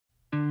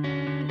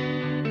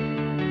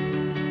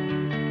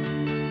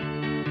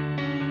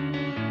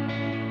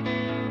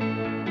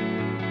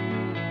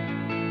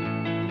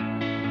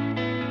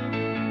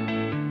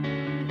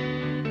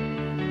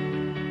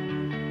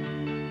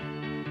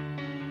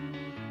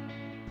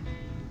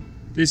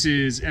This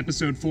is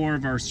episode 4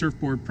 of our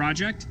surfboard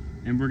project,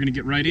 and we're going to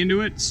get right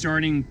into it,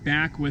 starting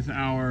back with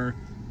our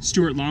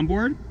Stewart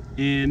longboard.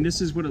 And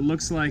this is what it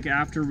looks like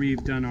after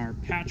we've done our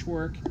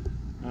patchwork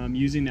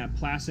using that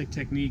plastic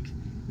technique.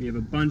 We have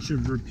a bunch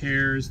of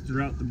repairs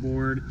throughout the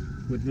board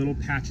with little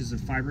patches of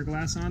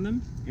fiberglass on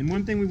them. And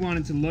one thing we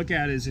wanted to look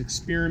at is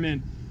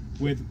experiment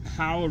with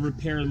how a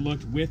repair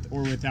looked with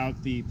or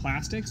without the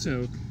plastic.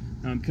 So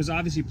because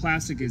obviously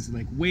plastic is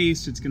like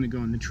waste, it's going to go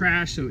in the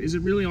trash, so is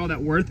it really all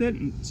that worth it?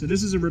 And so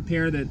this is a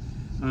repair that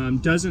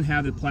doesn't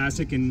have the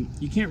plastic, and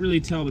you can't really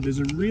tell, but there's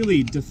a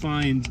really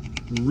defined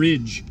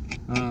ridge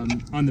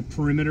on the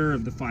perimeter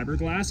of the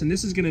fiberglass, and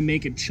this is going to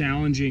make it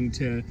challenging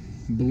to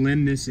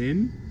blend this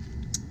in.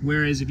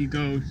 Whereas if you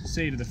go,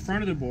 say, to the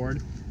front of the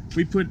board,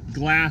 we put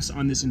glass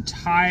on this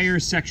entire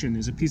section.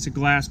 There's a piece of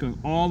glass going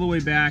all the way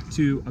back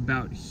to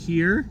about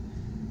here,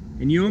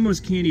 and you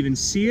almost can't even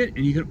see it,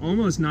 and you can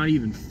almost not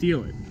even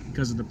feel it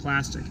because of the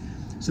plastic.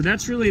 So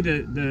that's really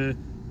the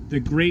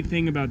great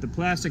thing about the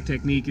plastic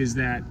technique, is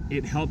that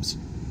it helps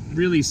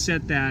really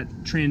set that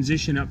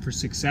transition up for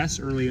success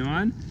early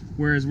on,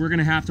 whereas we're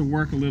gonna have to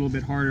work a little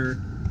bit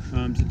harder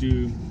to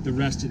do the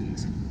rest of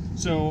these.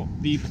 So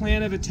the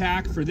plan of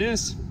attack for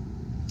this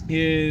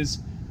is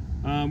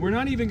we're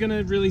not even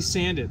gonna really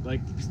sand it.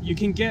 Like, you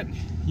can get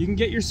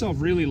yourself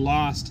really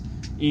lost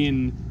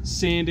in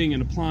sanding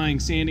and applying.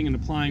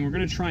 We're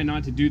going to try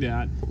not to do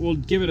that. We'll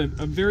give it a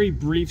very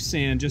brief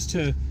sand just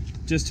to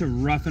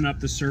roughen up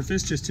the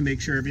surface, just to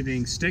make sure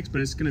everything sticks, but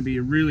it's going to be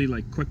a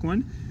really quick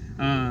one.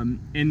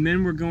 And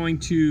then we're going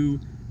to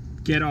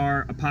get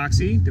our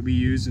epoxy that we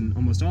use in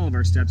almost all of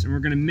our steps, and we're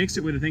going to mix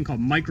it with a thing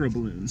called micro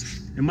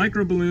balloons. And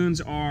micro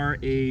balloons are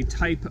a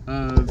type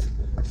of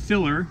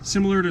filler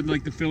similar to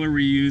the filler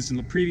we used in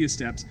the previous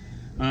steps,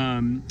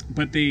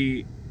 but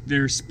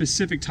they're a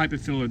specific type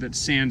of filler that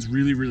sands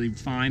really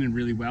fine and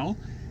really well,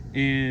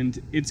 and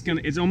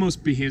it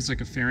almost behaves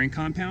like a fairing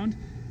compound.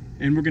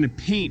 And we're going to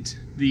paint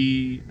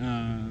the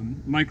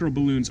micro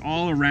balloons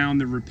all around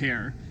the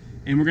repair,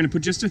 and we're going to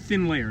put just a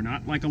thin layer,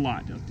 not like a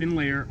lot, a thin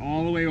layer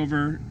all the way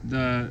over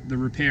the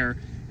repair.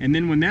 And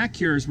then when that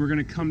cures, we're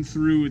going to come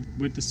through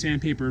with the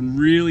sandpaper and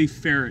really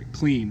fair it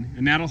clean,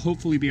 and that'll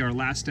hopefully be our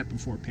last step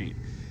before paint.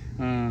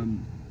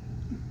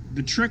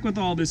 The trick with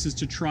all this is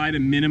to try to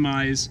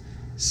minimize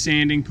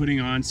sanding, putting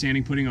on.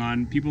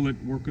 People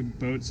that work with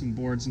boats and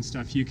boards and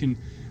stuff, you can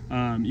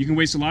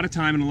waste a lot of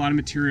time and a lot of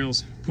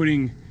materials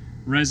putting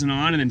resin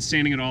on and then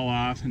sanding it all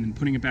off and then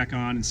putting it back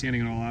on and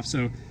sanding it all off.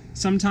 So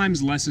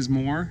sometimes less is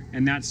more,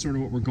 and that's sort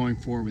of what we're going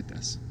for with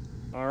this.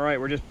 All right,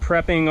 we're just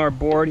prepping our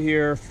board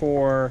here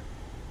for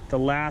the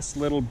last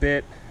little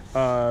bit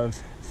of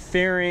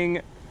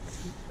fairing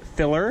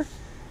filler.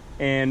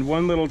 And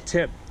one little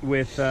tip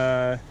with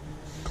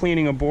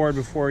cleaning a board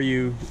before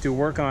you do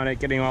work on it,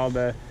 getting all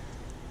the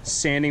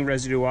sanding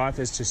residue off,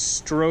 is to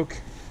stroke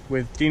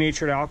with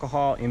denatured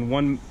alcohol in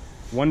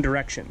one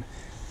direction.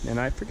 And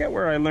I forget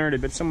where I learned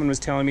it, but someone was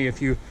telling me if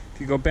you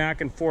go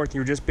back and forth,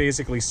 you're just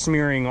basically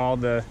smearing all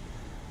the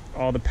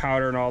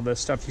powder and all the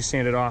stuff you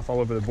sanded off all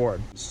over the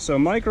board. So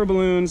micro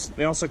balloons,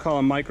 they also call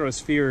them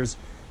microspheres.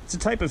 It's a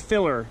type of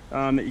filler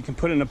that you can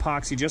put in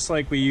epoxy, just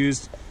like we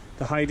used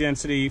the high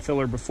density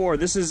filler before.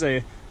 This is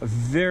a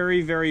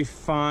very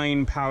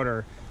fine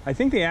powder. I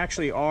think they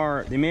actually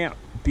are, they may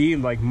be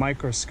like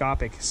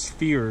microscopic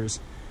spheres,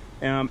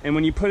 and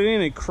when you put it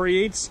in, it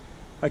creates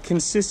a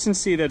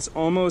consistency that's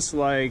almost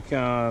like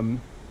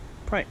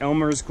probably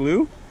Elmer's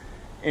glue,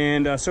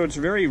 and so it's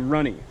very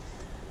runny,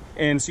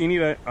 and so you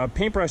need a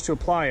paintbrush to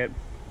apply it.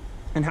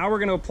 And how we're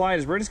going to apply it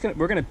is we're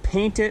going to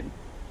paint it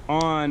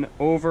on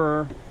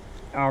over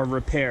our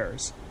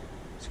repairs.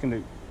 Just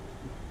going to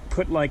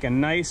put like a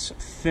nice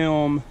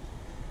film,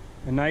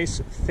 a nice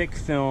thick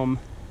film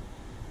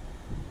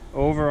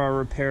over our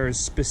repairs,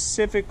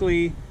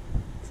 specifically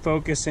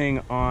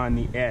focusing on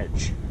the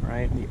edge,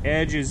 right? The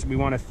edge is, we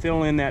want to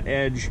fill in that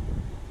edge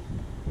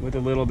with a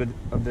little bit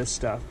of this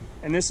stuff.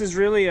 And this is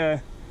really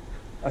a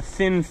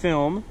thin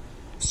film,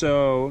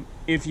 so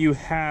if you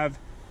have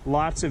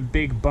lots of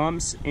big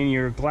bumps in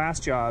your glass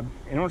job,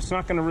 it's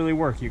not going to really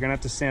work. You're going to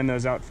have to sand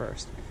those out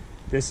first.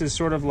 This is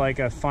sort of like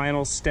a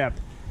final step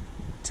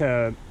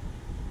to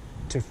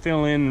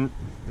fill in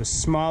the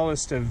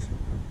smallest of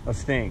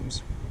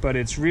things. But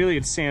it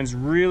sands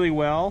really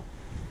well,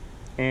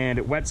 and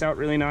it wets out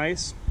really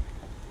nice,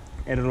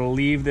 and it'll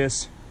leave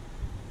this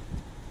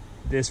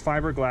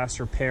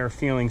fiberglass repair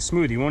feeling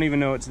smooth. You won't even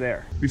know it's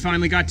there. We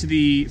finally got to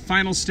the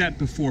final step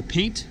before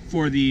paint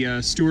for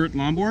the Stewart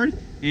longboard,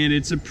 and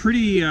it's a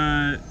pretty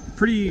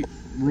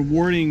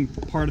rewarding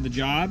part of the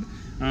job.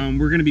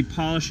 We're going to be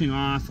polishing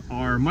off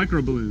our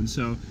micro balloons.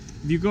 So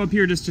if you go up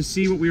here just to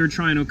see what we were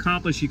trying to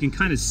accomplish, you can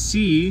kind of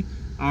see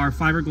our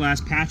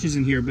fiberglass patches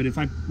in here, but if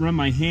I run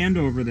my hand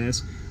over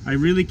this, I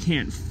really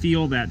can't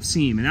feel that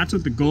seam. And that's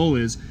what the goal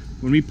is.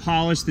 When we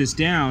polish this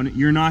down,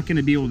 you're not going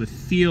to be able to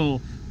feel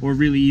or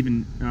really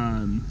even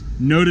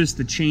notice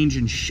the change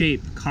in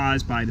shape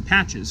caused by the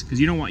patches, because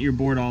you don't want your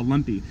board all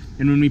lumpy.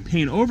 And when we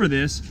paint over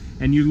this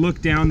and you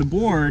look down the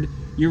board,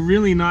 you're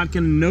really not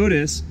going to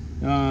notice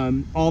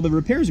all the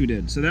repairs we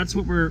did. So that's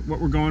what we're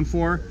going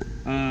for.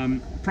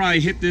 Probably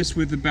hit this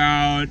with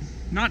about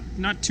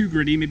not too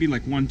gritty, maybe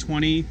like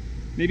 120,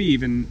 maybe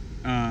even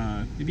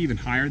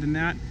higher than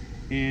that,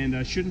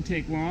 and shouldn't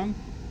take long.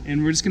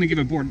 And we're just going to give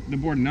the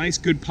board a nice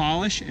good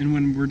polish, and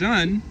when we're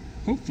done,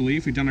 hopefully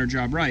if we've done our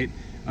job right,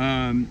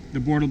 the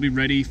board will be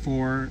ready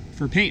for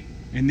paint,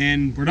 and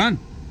then we're done.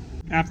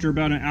 After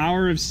about an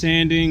hour of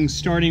sanding,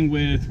 starting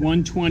with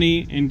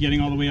 120 and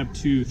getting all the way up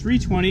to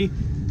 320,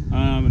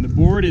 and the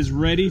board is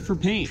ready for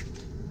paint.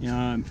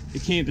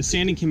 The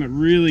sanding came out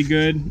really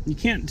good. You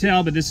can't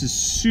tell, but this is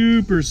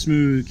super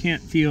smooth. You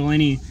can't feel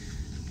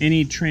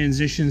any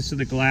transitions to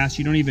the glass.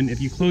 You don't even,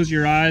 if you close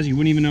your eyes, you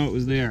wouldn't even know it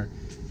was there.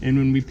 And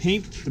when we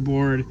paint the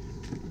board,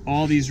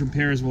 all these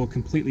repairs will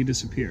completely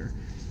disappear.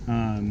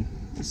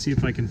 Let's see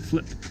if I can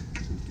flip.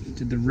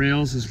 Did the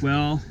rails as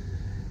well,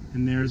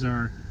 and there's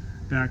our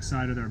back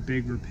side of our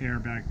big repair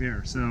back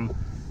there. So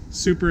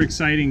super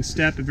exciting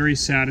step, a very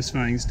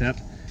satisfying step.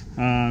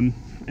 And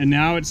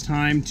now it's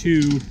time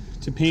to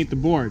paint the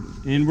board,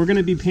 and we're going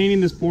to be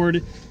painting this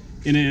board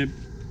in an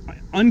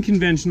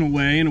unconventional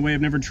way, in a way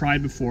I've never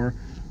tried before.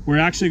 We're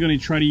actually going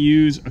to try to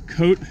use a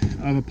coat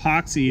of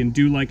epoxy and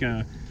do like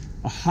a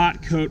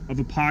hot coat of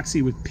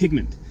epoxy with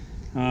pigment,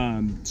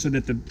 so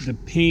that the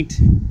paint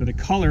or the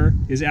color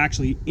is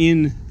actually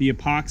in the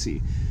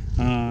epoxy,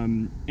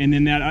 and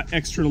then that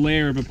extra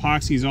layer of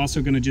epoxy is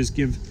also going to just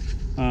give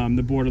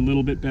the board a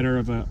little bit better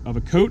of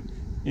a coat.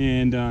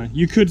 And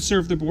you could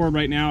surf the board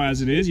right now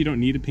as it is. You don't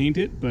need to paint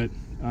it, but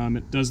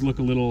it does look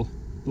a little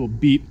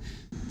beat.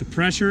 The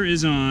pressure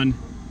is on.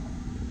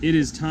 It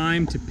is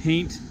time to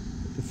paint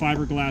the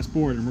fiberglass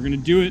board, and we're going to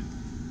do it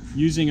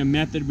using a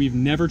method we've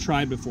never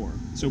tried before.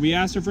 So we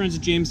asked our friends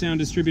at Jamestown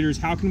Distributors,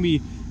 how can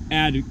we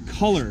add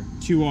color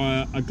to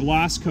a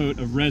gloss coat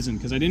of resin?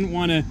 Because I didn't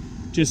want to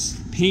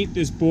just paint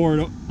this board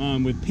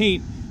with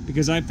paint,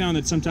 because I found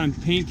that sometimes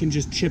paint can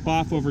just chip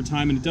off over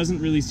time, and it doesn't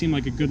really seem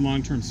like a good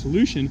long-term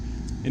solution.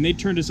 And they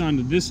turned us on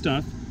to this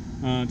stuff.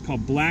 It's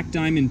called Black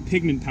Diamond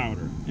Pigment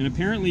Powder, and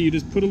apparently you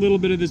just put a little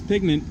bit of this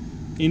pigment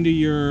into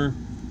your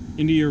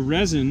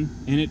resin,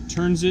 and it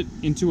turns it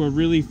into a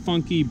really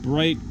funky,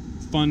 bright,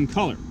 fun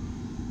color.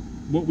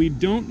 What we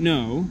don't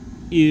know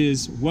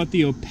is what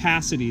the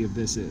opacity of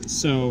this is.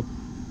 So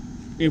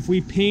if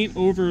we paint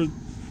over,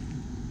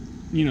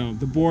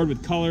 the board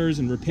with colors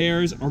and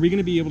repairs, are we going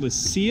to be able to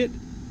see it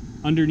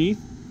underneath?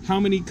 How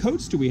many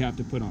coats do we have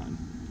to put on?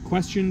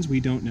 Questions we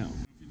don't know.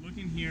 If you look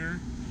in here,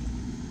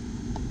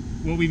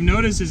 what we've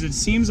noticed is it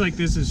seems like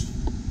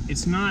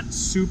it's not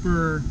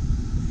super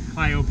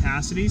high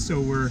opacity,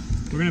 so we're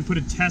going to put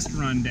a test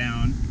run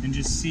down and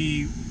just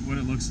see what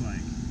it looks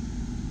like,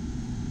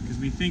 because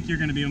we think you're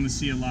going to be able to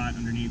see a lot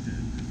underneath it.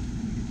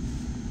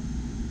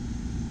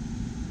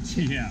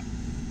 Yeah.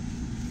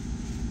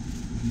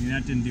 I mean,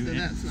 that didn't do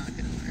anything. So that's not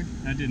going to work.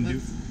 That didn't do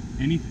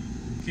anything.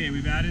 Okay,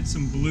 we've added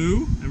some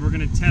blue, and we're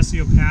going to test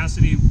the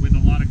opacity with a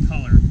lot of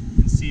color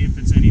and see if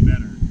it's any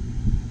better.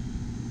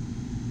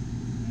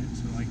 Right,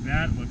 so like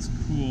that looks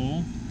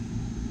cool.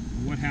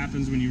 What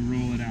happens when you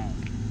roll it out?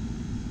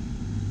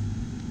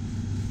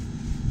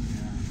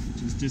 Yeah, it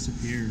just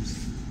disappears.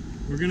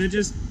 We're going to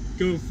just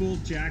go full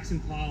Jackson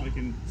Pollock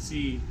and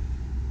see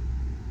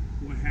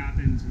what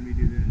happens when we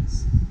do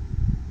this.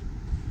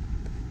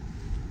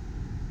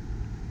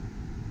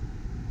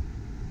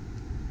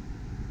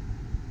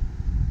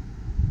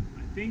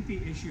 I think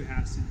the issue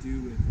has to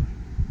do with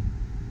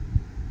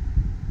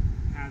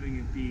having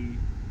it be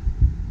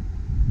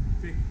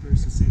thick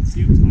versus thin.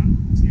 See up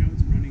top? See how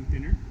it's running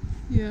thinner?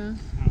 Yeah.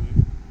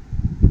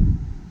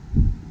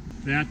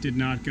 That did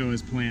not go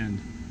as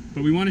planned.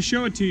 But we want to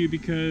show it to you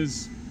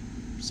because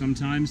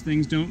sometimes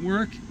things don't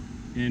work,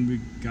 and we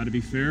got to be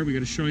fair, we got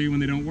to show you when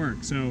they don't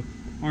work. So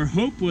our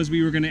hope was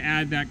we were going to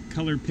add that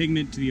colored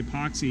pigment to the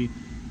epoxy,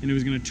 and it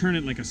was going to turn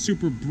it like a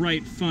super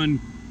bright, fun,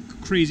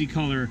 crazy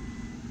color,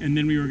 and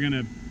then we were going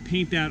to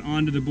paint that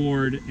onto the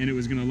board, and it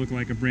was going to look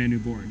like a brand new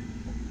board.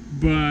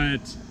 But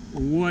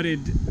what it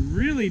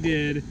really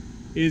did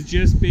is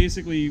just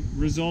basically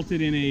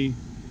resulted in a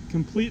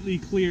completely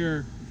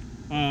clear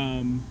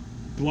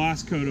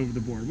gloss coat over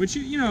the board, which,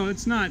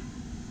 that's not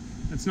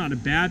a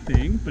bad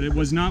thing, but it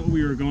was not what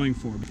we were going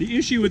for. The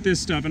issue with this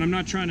stuff, and I'm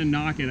not trying to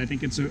knock it, I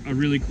think it's a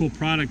really cool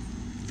product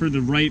for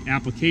the right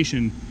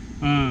application,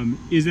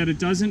 is that it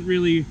doesn't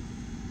really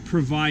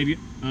provide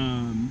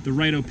the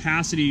right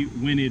opacity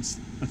when it's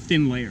a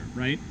thin layer,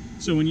 right?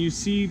 So when you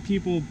see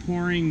people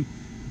pouring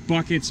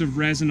buckets of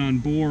resin on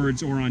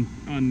boards, or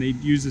they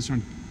use this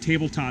on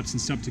tabletops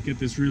and stuff to get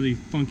this really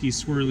funky,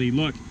 swirly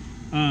look,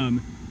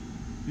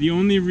 the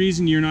only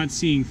reason you're not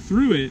seeing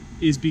through it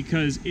is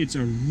because it's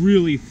a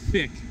really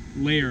thick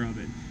layer of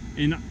it.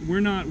 And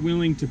we're not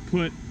willing to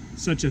put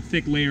such a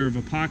thick layer of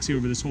epoxy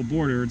over this whole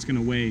board, or it's going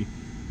to weigh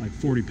like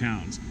 40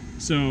 pounds.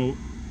 So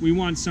we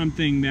want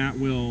something that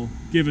will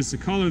give us the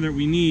color that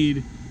we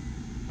need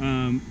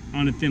on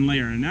a thin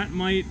layer. And that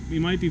we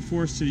might be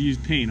forced to use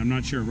paint. I'm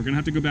not sure. We're going to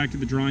have to go back to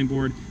the drawing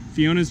board.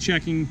 Fiona's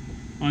checking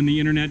on the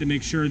internet to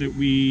make sure that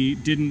we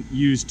didn't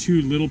use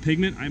too little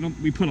pigment.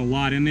 We put a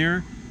lot in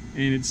there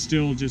and it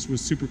still just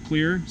was super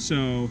clear.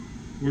 So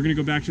we're gonna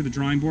go back to the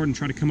drawing board and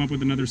try to come up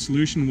with another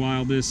solution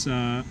while this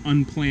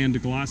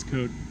unplanned gloss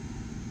coat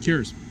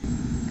cures.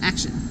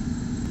 Action.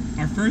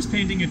 Our first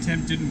painting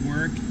attempt didn't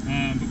work,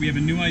 but we have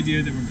a new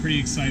idea that we're pretty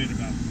excited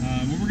about.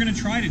 What we're gonna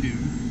try to do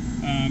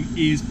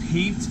is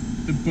paint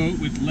the boat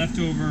with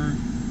leftover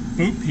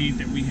boat paint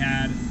that we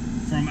had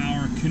from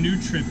our canoe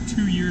trip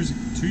 2 years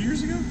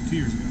ago.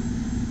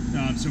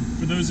 So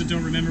for those that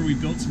don't remember, we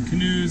built some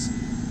canoes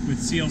with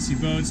CLC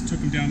boats, took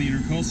them down the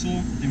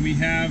intercoastal, and we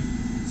have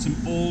some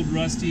old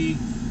rusty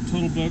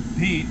total boat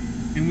paint,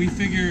 and we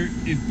figure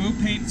if boat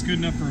paint is good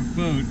enough for a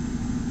boat,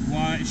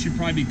 why it should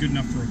probably be good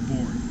enough for a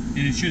board,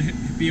 and it should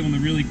be able to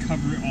really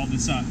cover all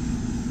this up.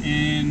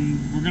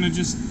 And we're gonna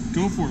just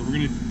go for it. We're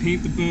gonna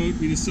paint the boat.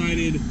 We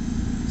decided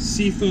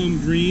seafoam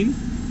green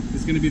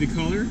is gonna be the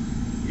color,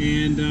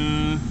 and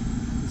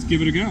let's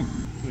give it a go.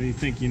 What do you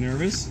think? You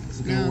nervous? Is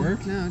it gonna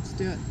work? No, let's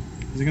do it.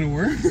 Is it gonna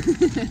work?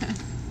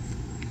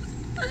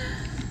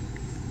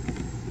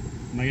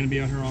 Am I gonna be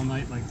out here all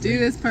night like do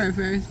this part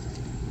first.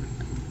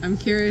 I'm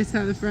curious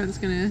how the front's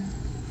gonna,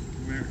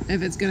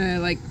 if it's gonna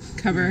like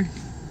cover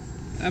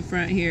up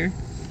front here.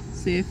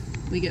 See if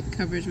we get the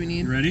coverage we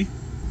need. You ready?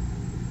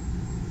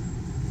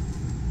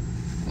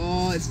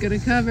 Oh, it's gonna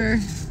cover.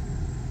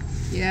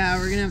 Yeah,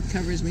 we're gonna have the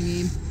coverage we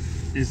need.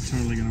 It's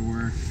totally gonna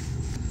work.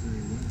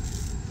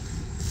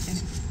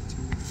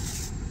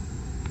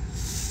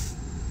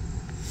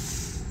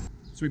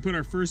 So we put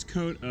our first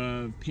coat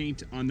of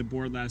paint on the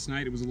board last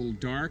night. It was a little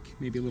dark,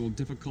 maybe a little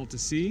difficult to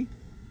see,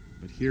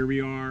 but here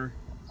we are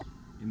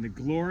in the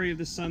glory of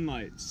the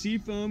sunlight.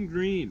 Seafoam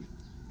green.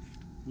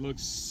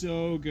 Looks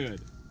so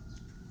good.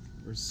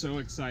 We're so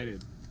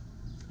excited.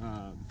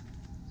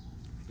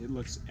 It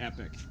looks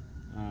epic.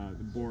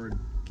 The board,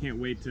 can't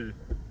wait to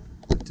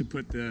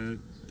put the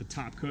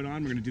top coat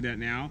on. We're gonna do that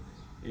now.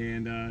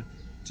 And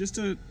it's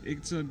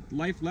a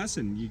life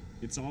lesson.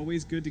 It's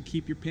always good to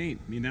keep your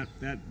paint. I mean,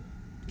 that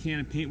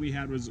can of paint we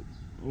had was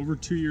over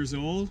 2 years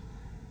old,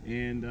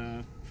 and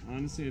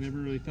honestly I never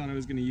really thought I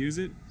was going to use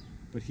it,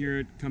 but here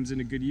it comes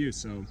into good use.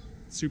 So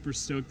super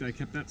stoked that I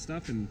kept that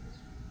stuff, and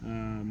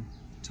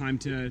time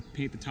to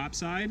paint the top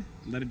side,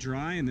 let it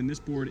dry, and then this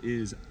board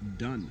is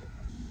done.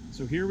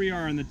 So here we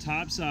are on the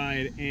top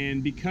side,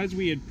 and because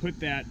we had put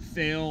that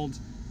failed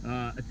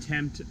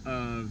attempt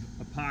of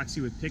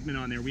epoxy with pigment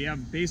on there, we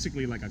have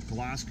basically like a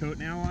gloss coat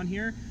now on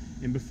here.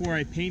 And before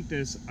I paint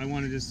this, I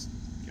want to just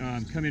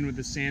come in with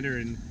the sander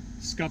and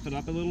scuff it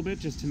up a little bit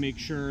just to make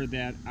sure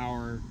that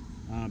our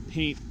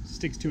paint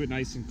sticks to it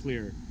nice and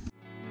clear.